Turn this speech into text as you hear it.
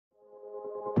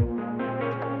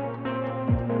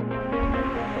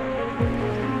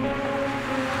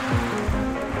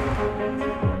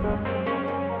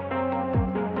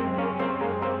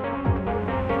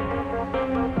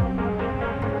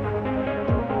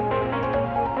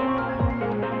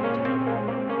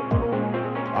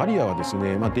アリアはです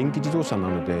ね、電気自動車な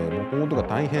ので、もともとが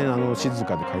大変静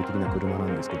かで快適な車な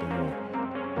んですけども、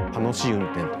楽しい運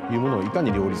転というものをいか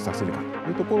に両立させるかと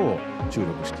いうところを注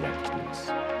力してやってきていま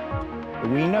す。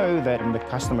We know that the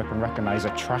customer can recognize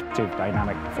attractive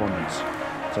dynamic performance.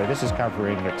 So this is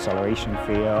covering acceleration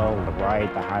feel, the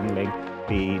ride, the handling,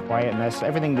 the quietness,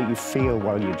 everything that you feel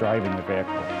while you're driving the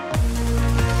vehicle.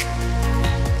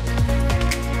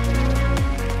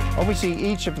 Obviously,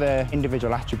 each of the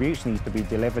individual attributes needs to be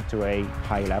delivered to a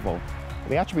high level.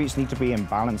 The attributes need to be in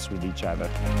balance with each other.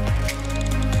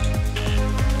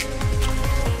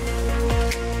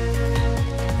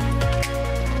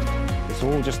 It's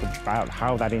all just about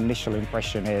how that initial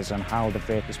impression is and how the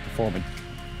vehicle is performing.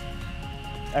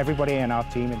 Everybody in our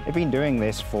team, they've been doing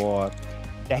this for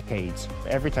decades.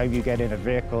 Every time you get in a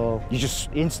vehicle, you just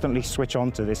instantly switch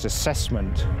on to this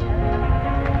assessment.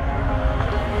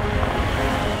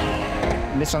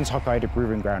 Nissan's Hokkaidо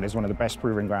Proving Ground is one of the best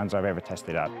proving grounds I've ever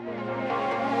tested at.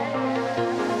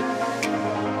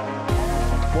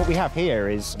 What we have here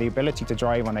is the ability to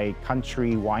drive on a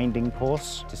country winding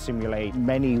course to simulate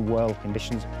many world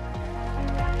conditions.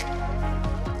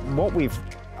 What we've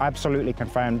absolutely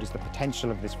confirmed is the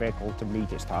potential of this vehicle to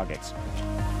meet its targets.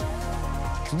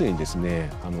 すでにです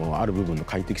ね、ある部分の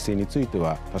快適性について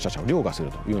は他社車を凌駕する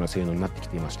というような性能になってき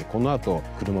ていまして、この後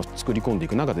車を作り込んでい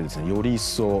く中でですね、より一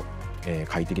層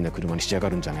快適な車に仕上が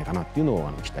るんじゃないかなっていうのを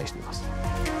期待しています。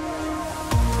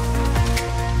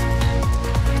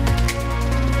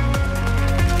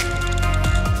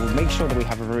We'll make sure that we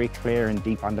have a very clear and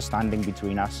deep understanding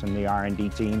between us and the R&D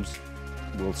teams.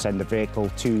 We'll send the vehicle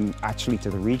to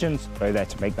the regions, go there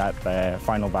to make that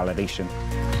final validation.